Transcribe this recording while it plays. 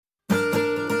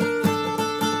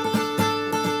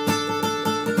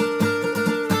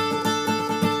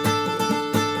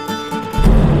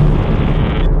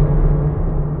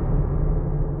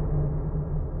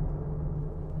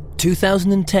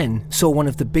2010 saw one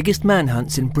of the biggest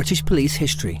manhunts in British police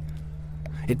history.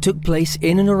 It took place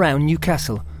in and around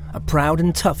Newcastle, a proud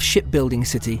and tough shipbuilding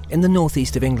city in the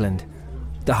northeast of England.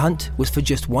 The hunt was for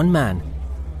just one man,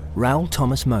 Raoul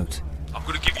Thomas Moat. I'm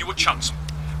going to give you a chance,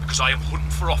 because I am hunting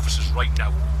for officers right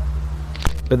now.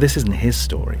 But this isn't his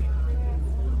story.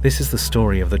 This is the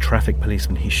story of the traffic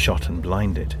policeman he shot and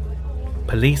blinded.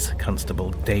 Police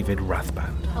Constable David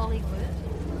Rathband.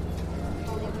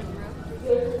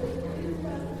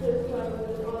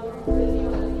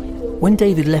 When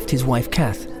David left his wife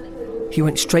Kath, he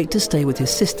went straight to stay with his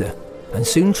sister and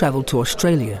soon travelled to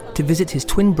Australia to visit his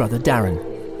twin brother Darren.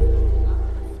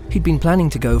 He'd been planning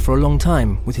to go for a long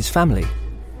time with his family,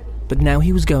 but now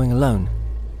he was going alone.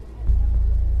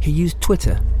 He used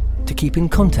Twitter to keep in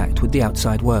contact with the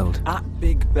outside world. At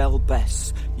Big Bell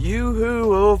Bess,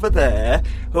 you-hoo over there.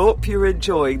 Hope you're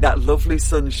enjoying that lovely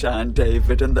sunshine,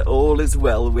 David, and that all is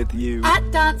well with you.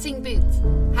 At Dancing Boots,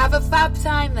 have a fab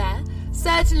time there.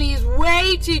 Certainly is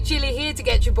way too chilly here to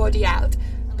get your body out,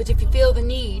 but if you feel the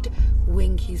need,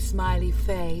 winky smiley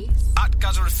face. At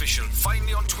Gaza Official, find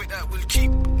me on Twitter. We'll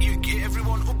keep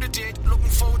everyone up to date. Looking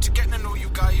forward to getting to know you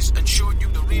guys and showing you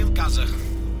the real Gaza.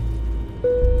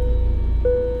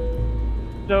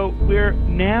 So we're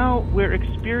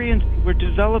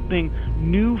developing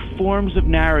new forms of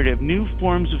narrative, new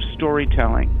forms of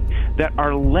storytelling that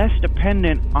are less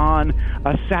dependent on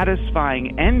a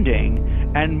satisfying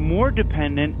ending and more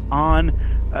dependent on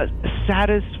a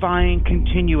satisfying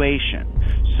continuation.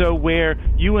 So where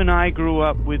you and I grew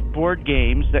up with board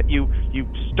games that you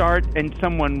start and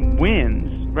someone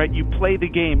wins, right? You play the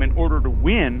game in order to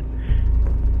win.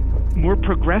 More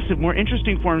progressive, more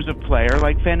interesting forms of play are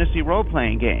like fantasy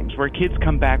role-playing games where kids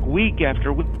come back week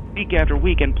after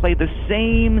week and play the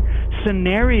same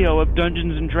scenario of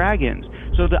Dungeons and Dragons.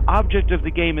 So the object of the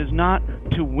game is not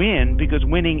to win, because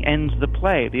winning ends the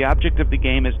play. The object of the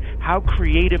game is how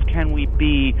creative can we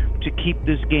be to keep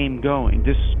this game going,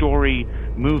 this story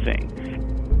moving.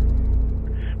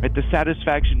 Right? The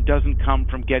satisfaction doesn't come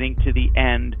from getting to the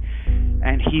end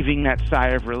and heaving that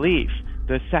sigh of relief.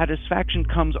 The satisfaction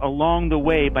comes along the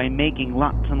way by making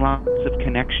lots and lots of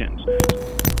connections.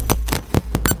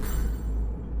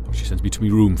 She sends me to my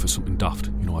room for something daft.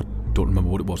 I don't remember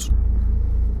what it was.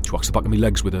 She whacks the back of my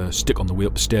legs with a stick on the way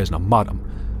up the stairs, and I'm mad.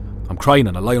 I'm crying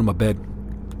and I lie on my bed.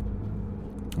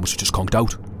 I must have just conked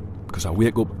out, because I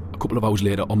wake up a couple of hours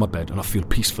later on my bed and I feel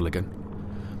peaceful again.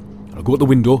 And I go out the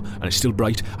window and it's still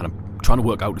bright, and I'm trying to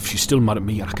work out if she's still mad at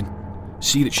me, and I can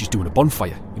see that she's doing a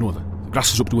bonfire. The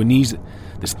grass is up to her knees.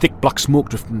 There's thick black smoke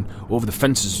drifting over the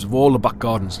fences of all the back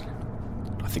gardens.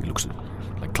 I think it looks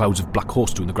like clouds of black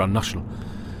horse doing the Grand National.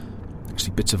 I can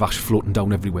see bits of ash floating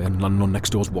down everywhere and landing on next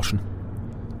door's washing.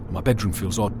 My bedroom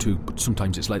feels odd too, but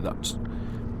sometimes it's like that.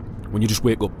 When you just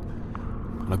wake up,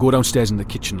 and I go downstairs in the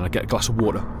kitchen and I get a glass of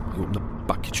water. I open the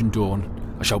back kitchen door and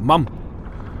I shout, "Mum!"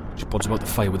 She pods about the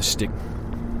fire with a stick.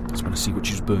 That's when I see what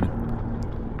she's burning.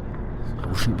 I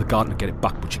rush into the garden to get it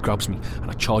back, but she grabs me and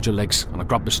I charge her legs and I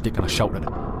grab the stick and I shout at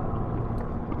her.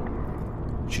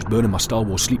 She's burning my Star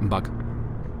Wars sleeping bag.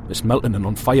 It's melting and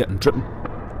on fire and dripping.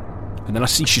 And then I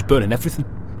see she's burning everything.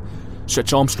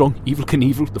 Stretch Armstrong, Evel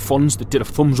Knievel, the Fonz that did a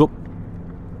thumbs up.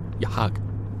 You hag.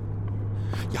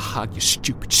 You hag, you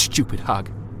stupid, stupid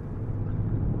hag.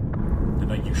 The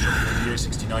night you shot me on the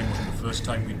A69 wasn't the first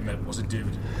time we'd met, was it,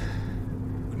 David?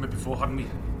 We'd met before, hadn't we?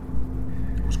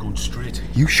 I was going straight.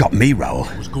 You shot me, Raoul.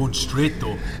 I was going straight,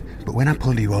 though. But when I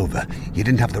pulled you over, you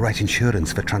didn't have the right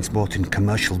insurance for transporting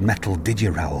commercial metal, did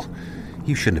you, Raoul?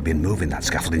 You shouldn't have been moving that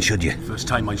scaffolding, should you? First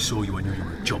time I saw you, I knew you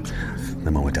were a job's worth. The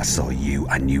moment I saw you,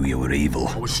 I knew you were evil.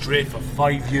 I was straight for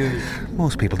 5 years.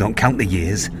 Most people don't count the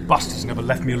years. Bastards never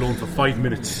left me alone for 5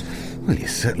 minutes. Well, you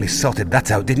certainly sorted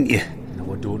that out, didn't you?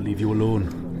 No, I don't leave you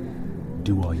alone.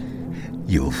 Do I?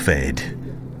 You'll fade.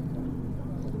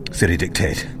 City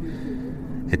Dictate.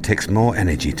 It takes more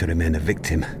energy to remain a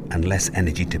victim and less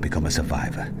energy to become a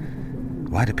survivor.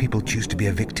 Why do people choose to be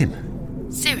a victim?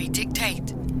 Siri,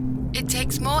 dictate. It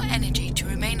takes more energy to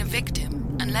remain a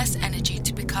victim and less energy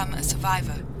to become a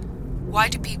survivor. Why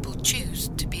do people choose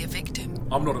to be a victim?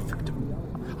 I'm not a victim.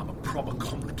 I'm a proper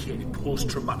complicated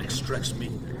post-traumatic stress me.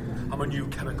 I'm a new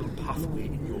chemical pathway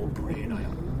in your brain, I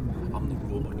am. I'm the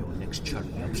rope on your next cherry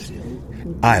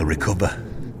abseil. I'll recover.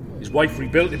 His wife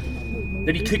rebuilt him.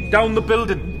 Then he kicked down the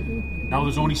building. Now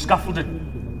there's only scaffolding.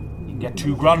 You can get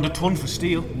 $2,000 a ton for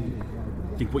steel.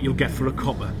 Think what you'll get for a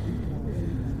copper.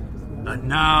 And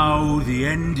now the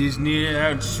end is near,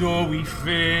 and so we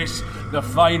face the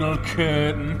final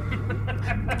curtain.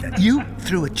 You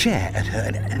threw a chair at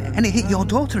her and it hit your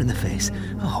daughter in the face.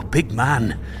 Oh, big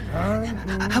man.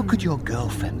 How could your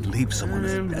girlfriend leave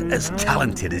someone as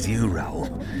talented as you,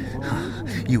 Raoul?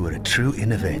 You were a true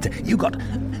innovator. You got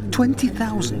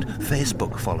 20,000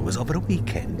 Facebook followers over a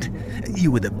weekend.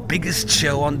 You were the biggest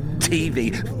show on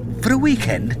TV. For a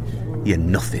weekend, you're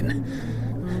nothing.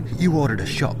 You ordered a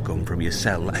shotgun from your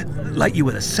cell like you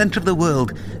were the centre of the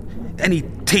world. Any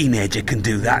teenager can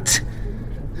do that.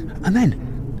 And then,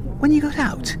 when you got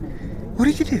out, what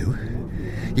did you do?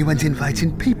 You went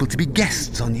inviting people to be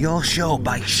guests on your show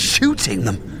by shooting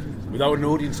them. Without an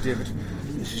audience, David,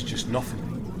 this is just nothing.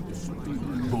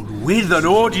 But with an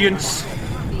audience,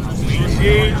 we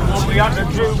did what we had to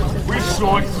do. We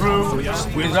saw it through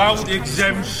without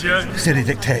exemption. City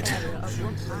Dictate.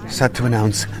 Sad to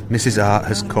announce, Mrs. R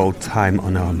has called time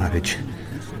on our marriage.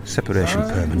 Separation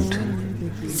permanent.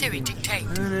 Siri, dictate.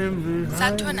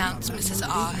 Sad to announce Mrs.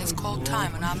 R has called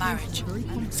time on our marriage.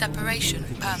 Separation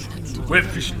permanent. We're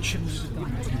fish and chips.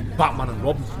 Batman and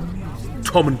Robin.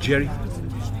 Tom and Jerry.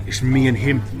 It's me and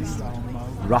him.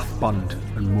 Rathband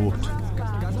and Mort.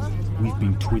 We've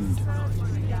been twinned.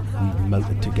 We've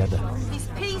melted together. He's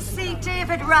PC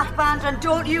David Rathband, and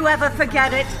don't you ever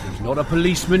forget it. He's not a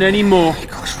policeman anymore. It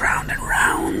goes round and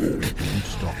round.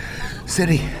 Stop.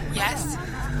 City. Yes?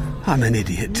 I'm an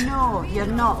idiot. No, you're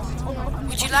not.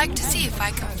 Would you like to see if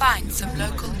I can find some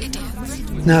local idiots?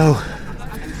 No.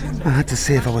 I had to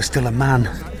see if I was still a man.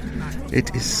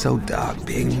 It is so dark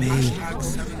being me.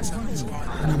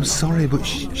 And I'm sorry, but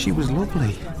she was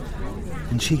lovely.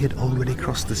 And she had already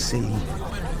crossed the sea.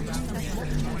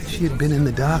 She had been in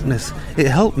the darkness. It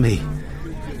helped me.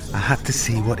 I had to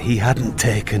see what he hadn't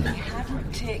taken. He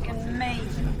hadn't taken me.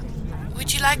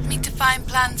 Would you like me to find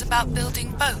plans about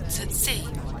building boats at sea?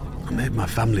 I made my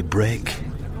family break.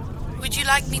 Would you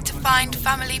like me to find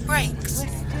family breaks? We're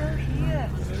still here.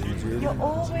 You're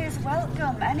always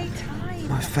welcome, anytime.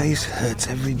 My face hurts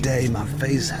every day. My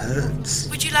face hurts.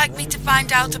 Would you like me to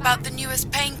find out about the newest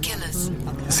painkillers?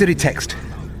 City text.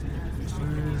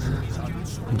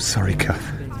 I'm sorry,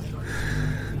 Kath.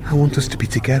 I want us to be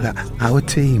together. Our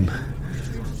team.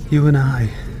 You and I.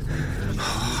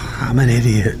 Oh, I'm an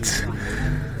idiot.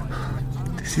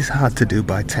 This is hard to do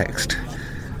by text.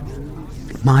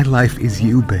 My life is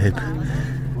you, babe.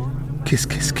 Kiss,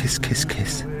 kiss, kiss, kiss,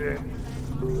 kiss.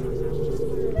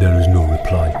 There is no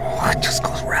reply. Oh, it just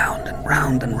goes round and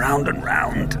round and round and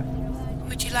round.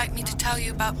 Would you like me to tell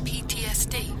you about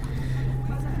PTSD?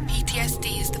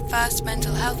 PTSD is the first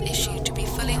mental health issue to be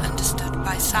fully understood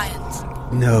by science.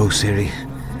 No, Siri.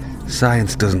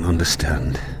 Science doesn't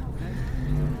understand.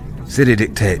 City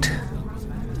Dictate.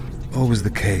 Always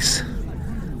the case.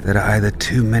 There are either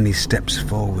too many steps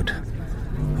forward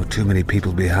or too many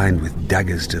people behind with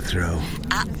daggers to throw.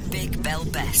 At Big Bell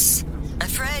Bess.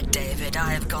 Afraid, David,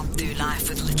 I have gone through life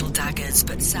with little daggers,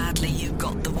 but sadly you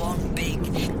got the one big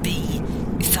B,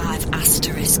 5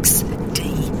 asterisks D.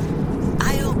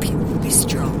 I hope you will be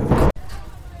strong.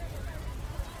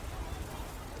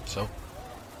 So,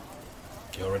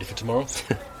 you all ready for tomorrow?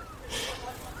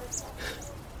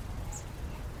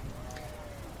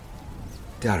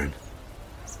 Darren,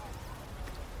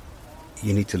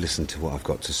 you need to listen to what I've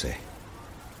got to say.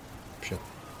 Sure.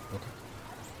 Okay.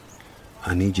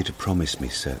 I need you to promise me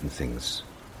certain things.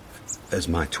 As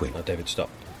my twin. Now, David, stop.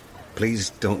 Please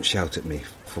don't shout at me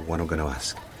for what I'm going to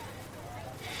ask.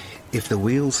 If the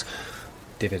wheels...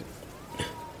 David.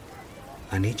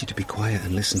 I need you to be quiet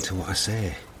and listen to what I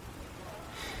say.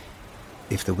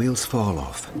 If the wheels fall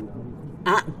off...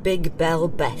 At Big Bell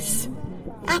Bess.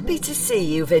 Happy to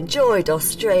see you've enjoyed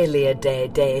Australia Day,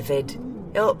 David.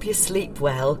 Hope you sleep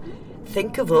well.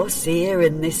 Think of us here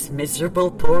in this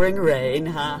miserable pouring rain,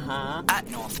 ha. At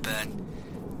Northburn.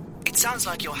 It sounds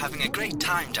like you're having a great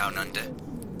time down under.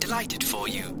 Delighted for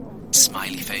you.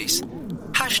 Smiley face.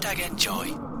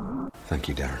 #enjoy. Thank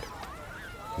you, Darren.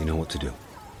 You know what to do.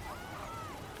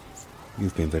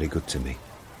 You've been very good to me.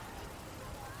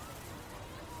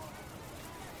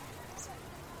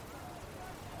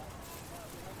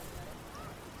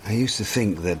 I used to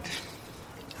think that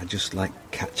I just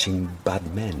liked catching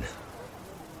bad men.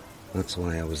 That's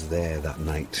why I was there that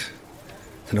night.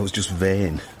 And I was just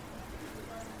vain.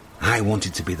 I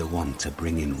wanted to be the one to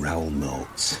bring in Raoul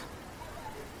Moats.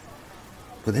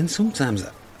 But then sometimes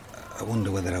I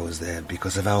wonder whether I was there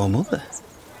because of our mother.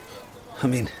 I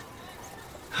mean,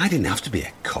 I didn't have to be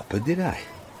a copper, did I?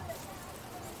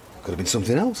 Could have been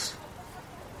something else.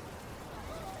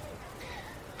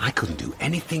 I couldn't do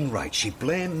anything right. She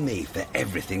blamed me for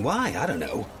everything. Why? I don't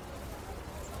know.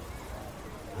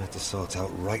 I had to sort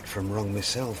out right from wrong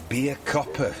myself. Be a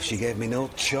copper. She gave me no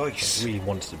choice. I really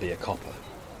wanted to be a copper.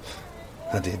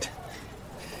 I did.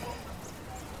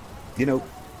 You know,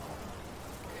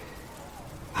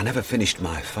 I never finished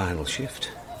my final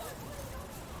shift.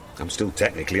 I'm still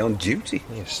technically on duty.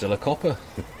 You're still a copper.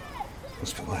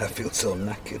 Must be why I feel so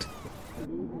knackered.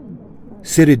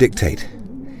 Siri, dictate.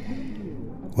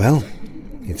 Well,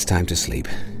 it's time to sleep.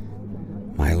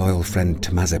 My loyal friend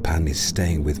Tamazepan is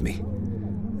staying with me.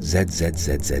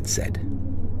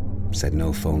 ZZZZZ. Said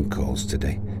no phone calls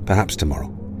today. Perhaps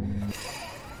tomorrow.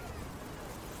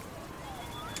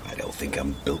 I don't think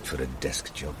I'm built for a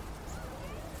desk job.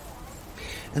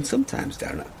 And sometimes,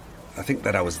 Darren, I think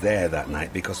that I was there that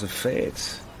night because of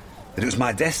fate. That it was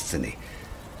my destiny.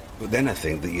 But then I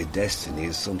think that your destiny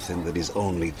is something that is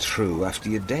only true after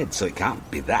you're dead, so it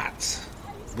can't be that.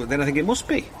 But then I think it must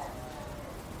be.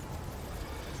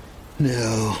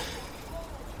 No.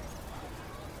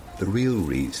 The real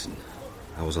reason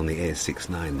I was on the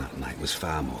A69 that night was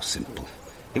far more simple.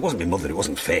 It wasn't my mother, it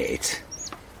wasn't fate.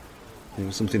 It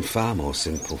was something far more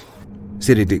simple.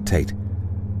 Siri, dictate.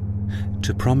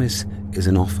 To promise is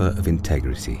an offer of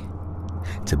integrity.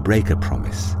 To break a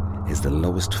promise is the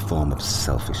lowest form of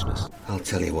selfishness. I'll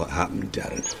tell you what happened,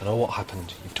 Darren. I know what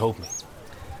happened. You've told me.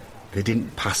 They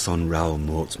didn't pass on Raoul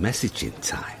Mort's message in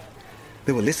time.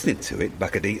 They were listening to it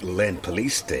back at Eaton Lane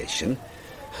police station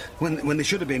when they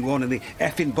should have been warning the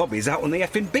effing bobbies out on the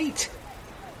effing beat.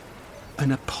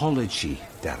 An apology,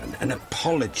 Darren, an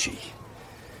apology.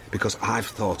 Because I've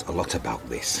thought a lot about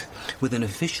this. With an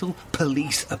official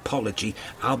police apology,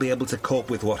 I'll be able to cope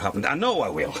with what happened. I know I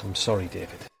will. I'm sorry,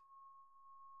 David.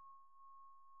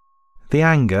 The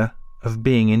anger of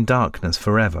being in darkness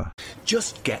forever.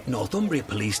 Just get Northumbria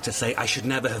Police to say I should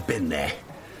never have been there.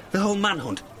 The whole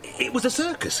manhunt, it was a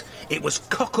circus. It was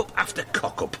cock-up after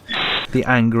cock-up. The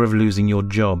anger of losing your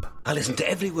job. I listened to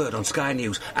every word on Sky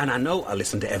News, and I know I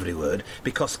listened to every word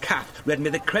because Kath read me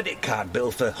the credit card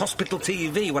bill for hospital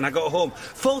TV when I got home.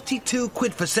 42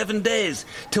 quid for 7 days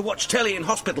to watch telly in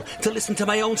hospital, to listen to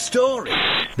my own story.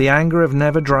 The anger of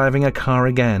never driving a car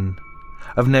again.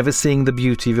 Of never seeing the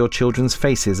beauty of your children's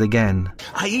faces again.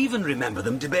 I even remember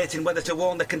them debating whether to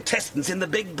warn the contestants in the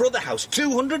Big Brother house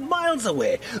 200 miles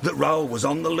away that Raoul was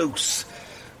on the loose.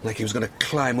 Like he was going to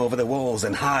climb over the walls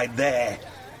and hide there.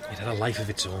 It had a life of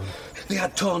its own. They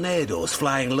had tornadoes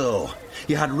flying low.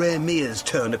 You had Ray Mears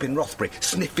turn up in Rothbury,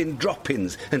 sniffing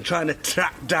drop-ins and trying to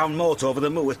track down Mort over the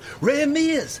moors. Ray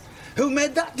Mears! Who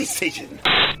made that decision?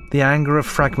 The anger of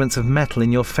fragments of metal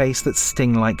in your face that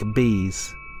sting like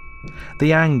bees.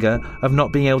 The anger of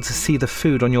not being able to see the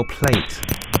food on your plate.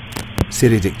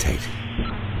 Siri, dictate.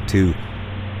 To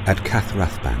 @Kath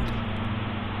Rathband.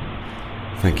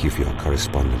 Thank you for your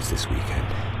correspondence this weekend.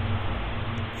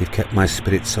 You've kept my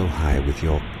spirit so high with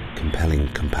your compelling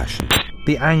compassion.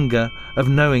 The anger of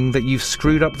knowing that you've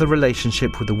screwed up the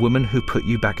relationship with the woman who put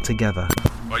you back together.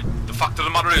 Right, the fact of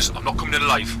the matter is, I'm not coming in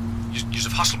alive. Yous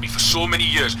have hassled me for so many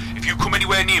years. If you come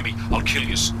anywhere near me, I'll kill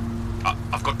yous.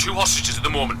 I've got 2 hostages at the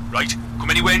moment, right?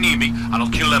 Come anywhere near me and I'll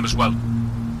kill them as well.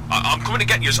 I'm coming to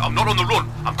get yous. I'm not on the run.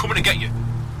 I'm coming to get you.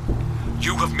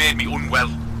 You have made me unwell.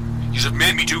 Yous have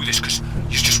made me do this because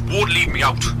yous just won't leave me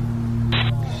out.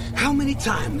 How many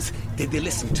times did they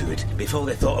listen to it before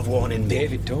they thought of warning me?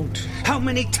 David, don't. How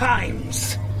many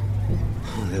times?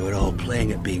 Oh, they were all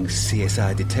playing at being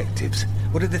CSI detectives.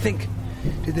 What did they think?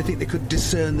 Did they think they could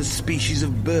discern the species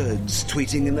of birds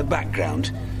tweeting in the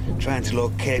background, trying to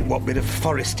locate what bit of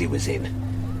forest he was in?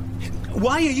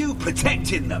 Why are you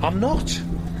protecting them? I'm not.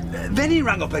 Then he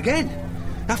rang up again.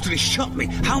 After he shot me,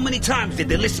 how many times did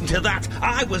they listen to that?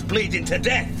 I was bleeding to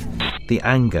death. The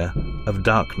anger of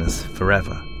darkness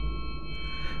forever.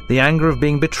 The anger of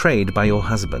being betrayed by your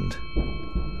husband.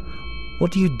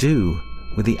 What do you do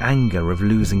with the anger of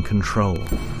losing control?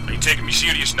 Are you taking me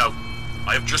serious now?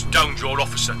 I have just downed your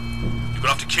officer. You're going to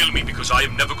have to kill me because I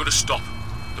am never going to stop.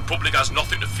 The public has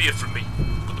nothing to fear from me,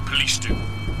 but the police do.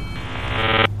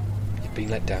 You've been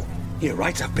let down. You're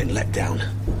right, I've been let down.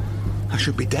 I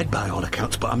should be dead by all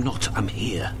accounts, but I'm not. I'm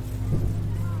here.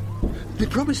 They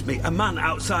promised me a man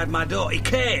outside my door. He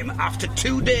came after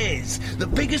 2 days. The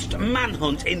biggest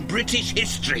manhunt in British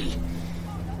history.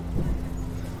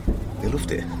 They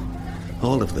loved it.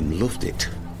 All of them loved it.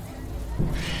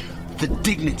 The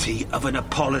dignity of an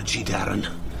apology, Darren.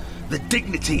 The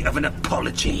dignity of an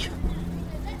apology.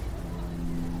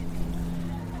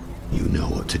 You know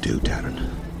what to do, Darren,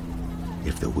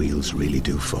 if the wheels really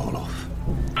do fall off.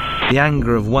 The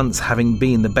anger of once having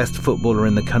been the best footballer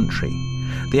in the country.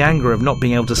 The anger of not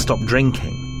being able to stop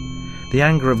drinking. The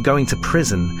anger of going to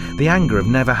prison. The anger of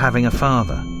never having a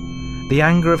father. The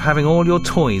anger of having all your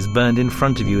toys burned in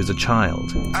front of you as a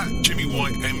child. At Jimmy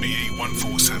White MBE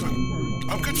 147.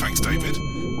 I'm good, thanks, David.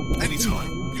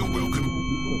 Anytime, you're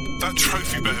welcome. That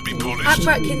trophy better be polished. At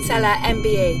Brett Kinsella,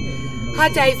 MBE. Hi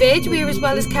David, we're as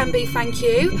well as can be, thank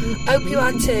you. Hope you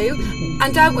are too.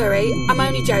 And don't worry, I'm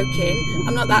only joking.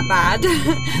 I'm not that bad.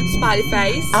 Smiley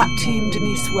face. At Team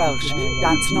Denise Welsh,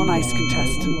 dancing on ice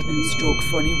contestant, stroke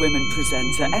funny women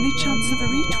presenter. Any chance of a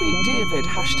retweet, David?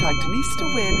 Hashtag Denise to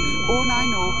win. 090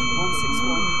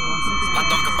 161 161. At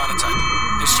Duncan Bannatyne.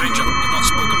 Hey stranger, you've not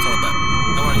spoken for a bit.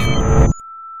 How are you?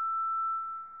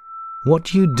 What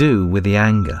do you do with the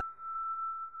anger?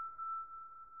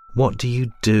 What do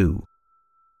you do?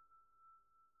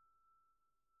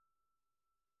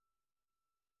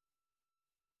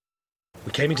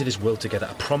 We came into this world together.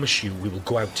 I promise you we will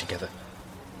go out together.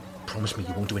 Promise me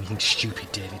you won't do anything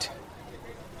stupid, David.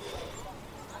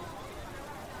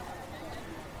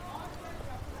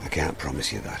 I can't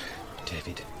promise you that.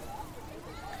 David.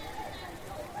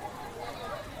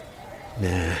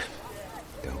 Nah,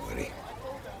 don't worry.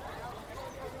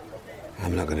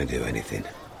 I'm not going to do anything.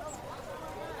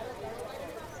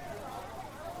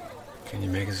 Can you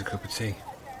make us a cup of tea?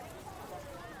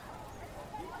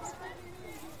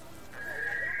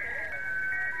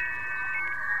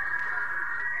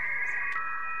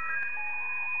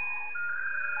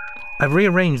 I've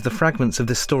rearranged the fragments of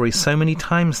this story so many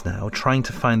times now, trying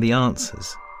to find the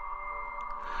answers.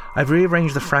 I've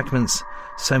rearranged the fragments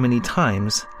so many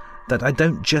times that I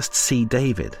don't just see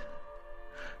David.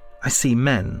 I see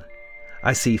men.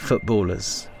 I see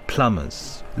footballers,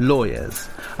 plumbers, lawyers.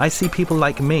 I see people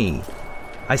like me.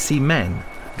 I see men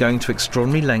going to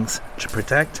extraordinary lengths to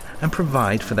protect and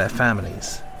provide for their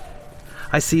families.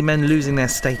 I see men losing their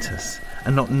status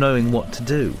and not knowing what to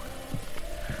do.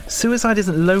 Suicide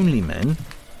isn't lonely men,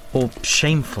 or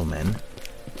shameful men.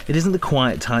 It isn't the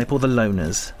quiet type or the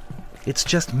loners. It's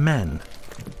just men.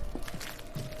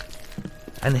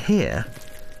 And here,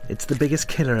 it's the biggest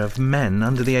killer of men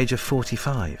under the age of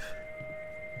 45.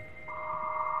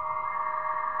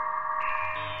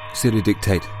 Siri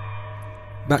dictate.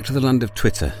 Back to the land of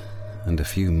Twitter, and a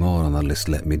few more on the list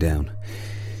let me down.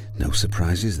 No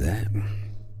surprises there.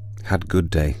 Had good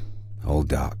day, all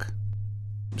dark.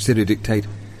 Siri dictate.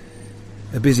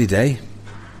 A busy day.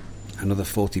 Another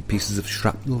 40 pieces of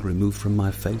shrapnel removed from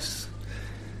my face.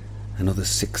 Another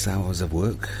 6 hours of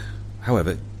work.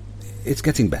 However, it's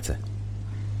getting better.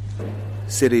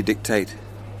 Siri dictate.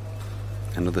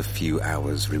 Another few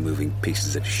hours removing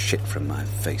pieces of shit from my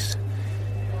face.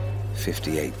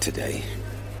 58 today.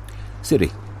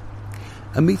 Siri,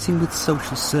 a meeting with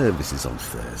social services on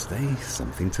Thursday.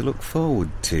 Something to look forward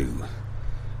to.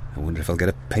 I wonder if I'll get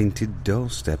a painted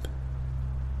doorstep.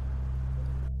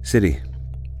 Siri,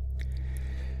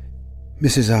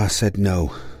 Mrs. R said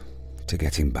no to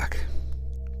getting back.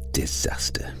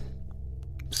 Disaster.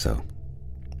 So,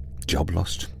 job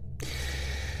lost,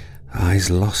 eyes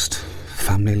lost,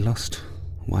 family lost,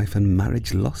 wife and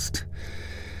marriage lost.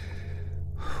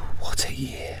 What a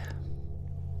year.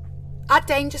 At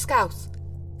Danger Scouts,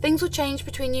 things will change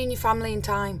between you and your family in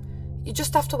time. You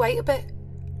just have to wait a bit.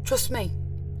 Trust me.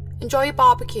 Enjoy your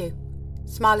barbecue.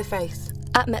 Smiley face.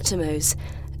 At Metamos,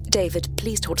 David,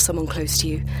 please talk to someone close to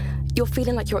you. You're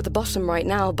feeling like you're at the bottom right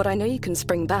now, but I know you can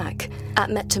spring back. At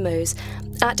Metamos,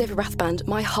 at David Rathband,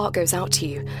 my heart goes out to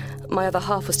you. My other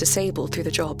half was disabled through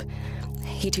the job.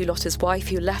 He too lost his wife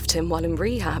who left him while in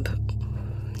rehab.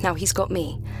 Now he's got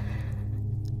me.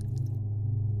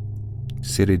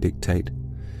 Siri dictate.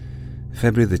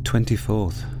 February the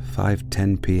 24th,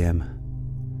 5:10 p.m.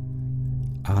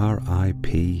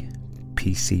 R.I.P.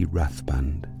 PC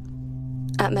Rathband.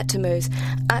 At Metamos,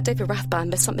 at David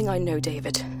Rathband, there's something I know,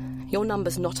 David. Your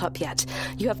number's not up yet.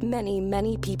 You have many,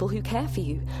 many people who care for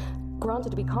you.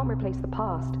 Granted, we can't replace the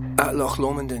past. At Loch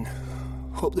Lomondon,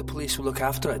 hope the police will look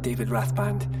after at David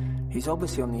Rathband. He's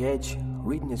obviously on the edge.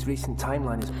 Reading his recent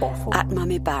timeline is awful. At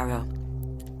Mummy Barrow.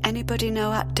 Anybody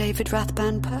know at David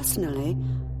Rathband personally?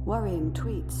 Worrying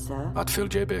tweets, sir. At Phil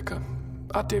J. Baker.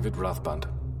 At David Rathband.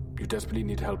 You desperately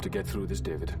need help to get through this,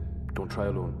 David. Don't try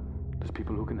alone. There's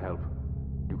people who can help.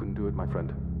 You can do it, my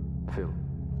friend. Phil.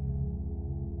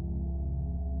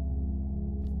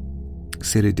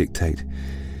 Siri dictate.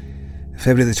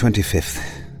 February the 25th.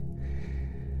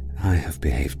 I have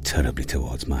behaved terribly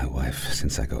towards my wife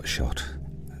since I got shot,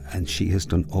 and she has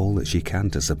done all that she can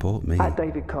to support me. At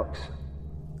David Cox.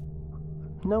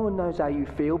 No one knows how you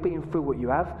feel being through what you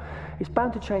have. It's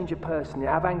bound to change a person. You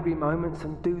have angry moments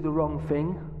and do the wrong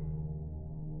thing.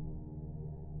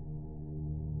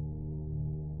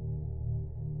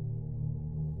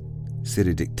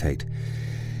 Siri dictate.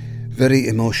 Very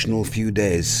emotional few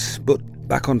days, but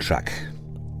back on track.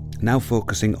 Now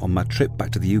focusing on my trip back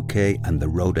to the UK and the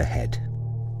road ahead.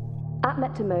 At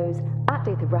Metamos, at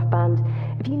David Rathband,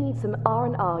 if you need some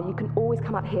R&R, you can always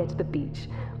come out here to the beach.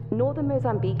 Northern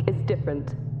Mozambique is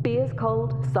different. Beer's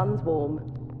cold, sun's warm.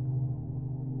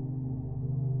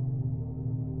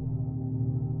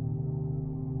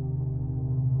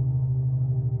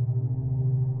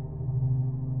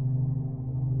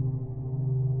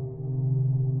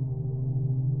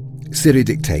 Siri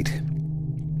Dictate.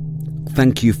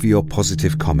 Thank you for your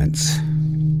positive comments.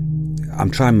 I'm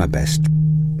trying my best.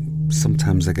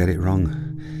 Sometimes I get it wrong.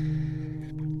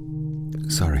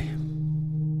 Sorry.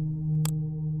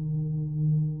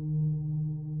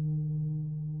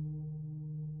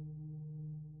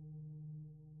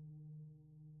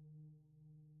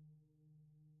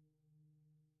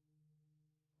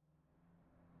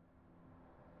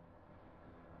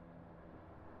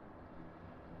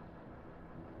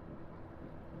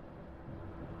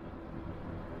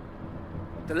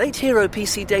 The late hero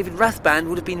PC David Rathband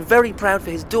would have been very proud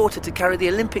for his daughter to carry the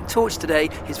Olympic torch today,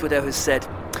 his widow has said.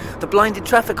 The blinded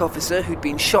traffic officer, who'd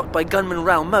been shot by gunman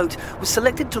Raoul Moat, was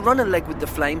selected to run a leg with the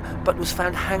flame, but was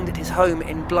found hanged at his home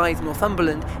in Blythe,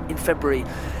 Northumberland, in February.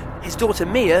 His daughter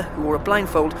Mia, who wore a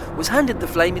blindfold, was handed the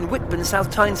flame in Whitburn,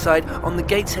 South Tyneside, on the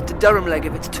Gateshead to Durham leg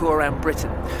of its tour around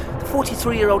Britain. The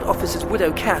 43-year-old officer's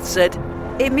widow, Kath, said,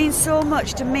 "It means so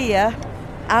much to Mia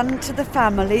and to the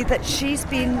family that she's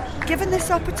been given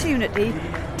this opportunity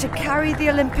to carry the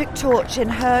Olympic torch in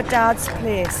her dad's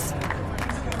place.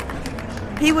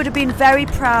 He would have been very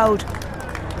proud."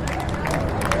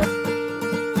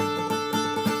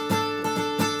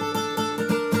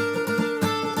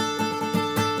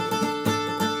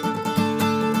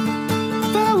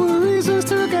 There were reasons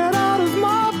to get out of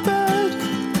my bed.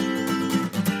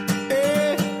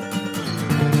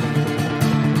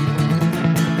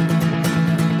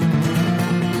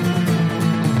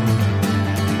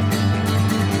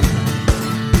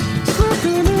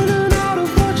 Slipping in and out of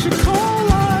what you call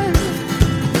life.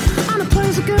 And it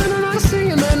plays again and I see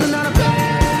him in and out of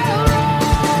bed.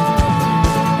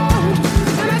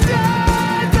 And I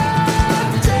died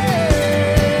that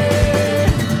day.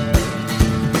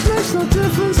 Makes no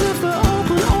difference if they're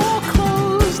open or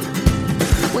closed.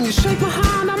 When you shake my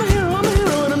hand, I'm a hero,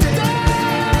 and I'm dead.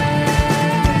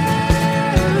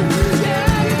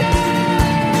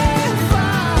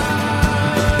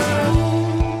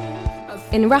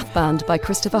 In Rathband by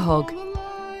Christopher Hogg,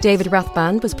 David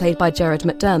Rathband was played by Gerard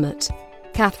McDermott,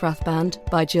 Kath Rathband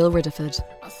by Jill Ridderford,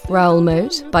 Raoul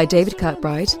Moat by David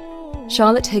Kirkbride,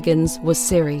 Charlotte Higgins was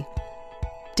Siri,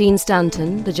 Dean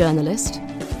Stanton, the journalist,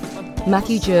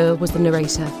 Matthew Dewar was the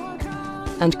narrator,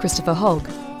 and Christopher Hogg,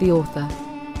 the author.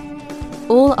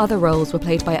 All other roles were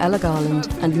played by Ella Garland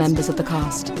and members of the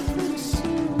cast.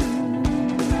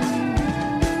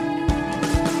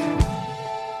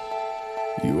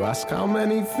 You ask how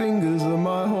many fingers am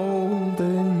I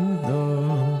holding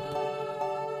up?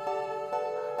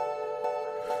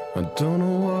 I don't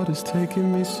know what is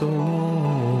taking me so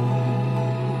long.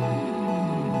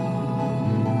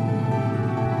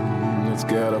 Let's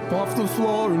get up off the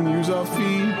floor and use our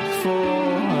feet for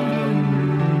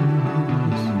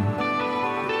hands.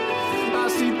 I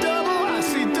see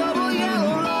double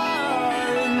yellow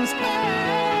lines.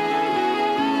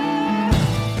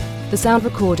 The sound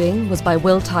recording was by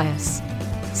Will Tyus.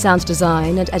 Sound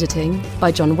design and editing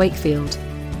by John Wakefield.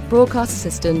 Broadcast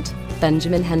assistant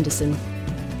Benjamin Henderson.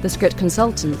 The script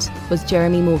consultant was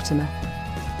Jeremy Mortimer.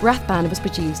 Rathband was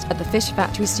produced at the Fish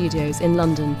Factory Studios in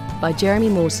London by Jeremy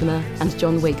Mortimer and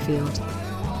John Wakefield.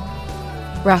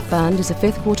 Rathband is a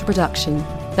fifth quarter production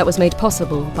that was made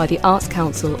possible by the Arts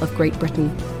Council of Great Britain.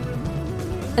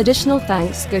 Additional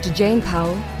thanks go to Jane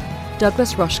Powell,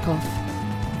 Douglas Rushkoff,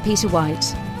 Peter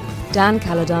White, Dan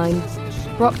Calladine,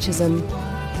 Brock Chisholm,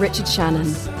 Richard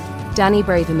Shannon, Danny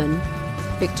Braverman,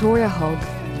 Victoria Hogg,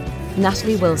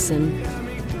 Natalie Wilson,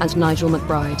 and Nigel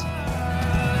McBride.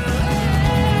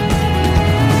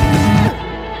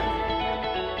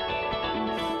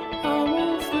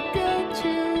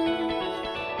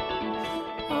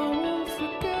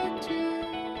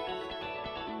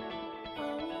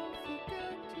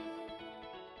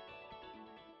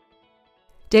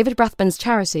 David Rathband's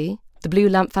charity, the Blue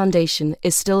Lamp Foundation,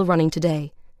 is still running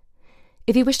today.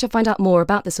 If you wish to find out more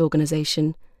about this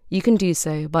organisation, you can do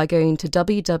so by going to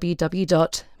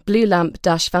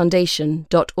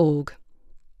www.bluelamp-foundation.org.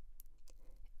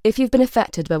 If you've been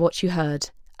affected by what you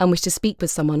heard and wish to speak with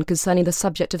someone concerning the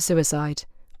subject of suicide,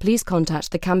 please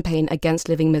contact the Campaign Against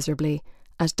Living Miserably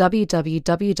at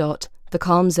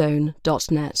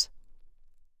www.thecalmzone.net.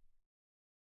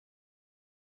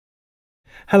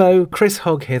 Hello, Chris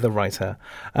Hogg here, the writer.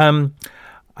 I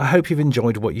hope you've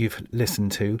enjoyed what you've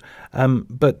listened to,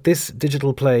 but this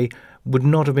digital play would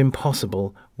not have been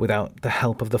possible without the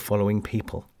help of the following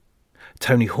people.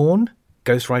 Tony Horn,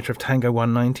 ghostwriter of Tango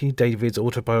 190, David's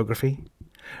autobiography.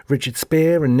 Richard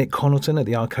Spear and Nick Connaughton at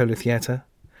the Arcola Theatre.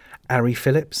 Ari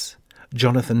Phillips,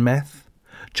 Jonathan Meth,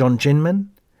 John Ginman,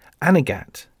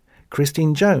 Anigat,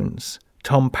 Christine Jones,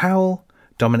 Tom Powell,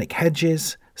 Dominic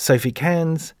Hedges, Sophie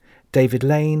Cairns, David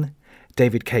Lane,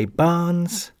 David K.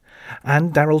 Barnes,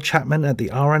 and Daryl Chapman at the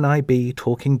RNIB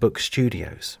Talking Book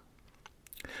Studios.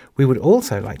 We would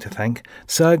also like to thank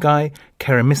Sergei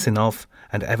Keremisinov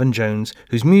and Evan Jones,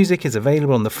 whose music is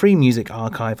available on the Free Music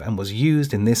Archive and was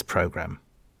used in this programme.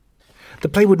 The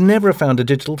play would never have found a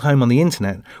digital home on the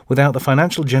internet without the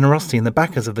financial generosity and the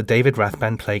backers of the David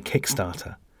Rathband Play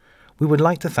Kickstarter. We would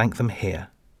like to thank them here.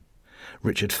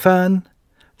 Richard Fern,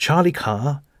 Charlie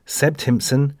Carr, Seb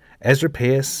Timpson, Ezra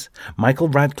Pierce, Michael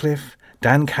Radcliffe,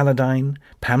 Dan Calladine,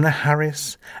 Pamela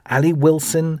Harris, Ali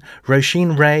Wilson,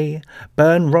 Roisin Ray,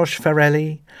 Bern Roche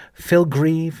Farelli, Phil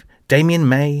Grieve, Damien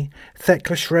May,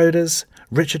 Thekla Schroders,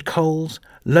 Richard Coles,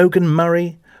 Logan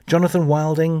Murray, Jonathan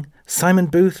Wilding, Simon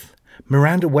Booth,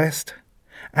 Miranda West,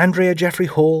 Andrea Jeffrey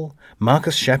Hall,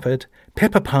 Marcus Shepherd,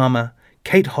 Pippa Palmer,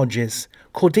 Kate Hodges,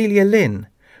 Cordelia Lynn,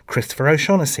 Christopher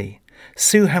O'Shaughnessy,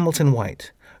 Sue Hamilton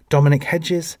White, Dominic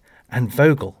Hedges, and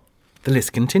Vogel. The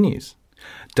list continues.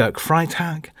 Dirk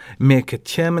Freitag, Mirka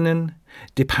Tiermanen,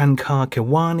 Dipankar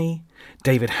Kiwani,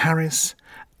 David Harris,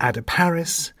 Ada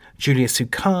Paris, Julia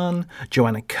Sukan,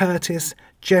 Joanna Curtis,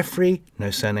 Jeffrey,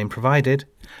 no surname provided,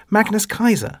 Magnus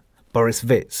Kaiser, Boris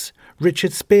Witz,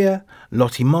 Richard Spear,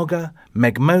 Lottie Mogger,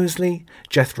 Meg Mosley,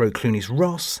 Jethro Clooney's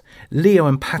Ross, Leo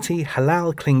and Patty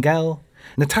Halal Klingel,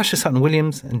 Natasha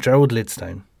Sutton-Williams and Gerald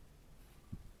Lidstone.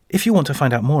 If you want to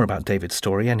find out more about David's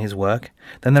story and his work,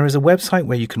 then there is a website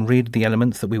where you can read the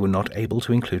elements that we were not able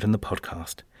to include in the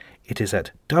podcast. It is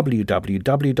at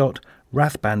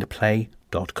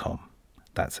www.rathbandplay.com.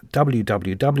 That's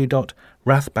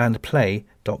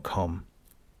www.rathbandplay.com.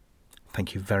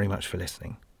 Thank you very much for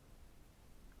listening.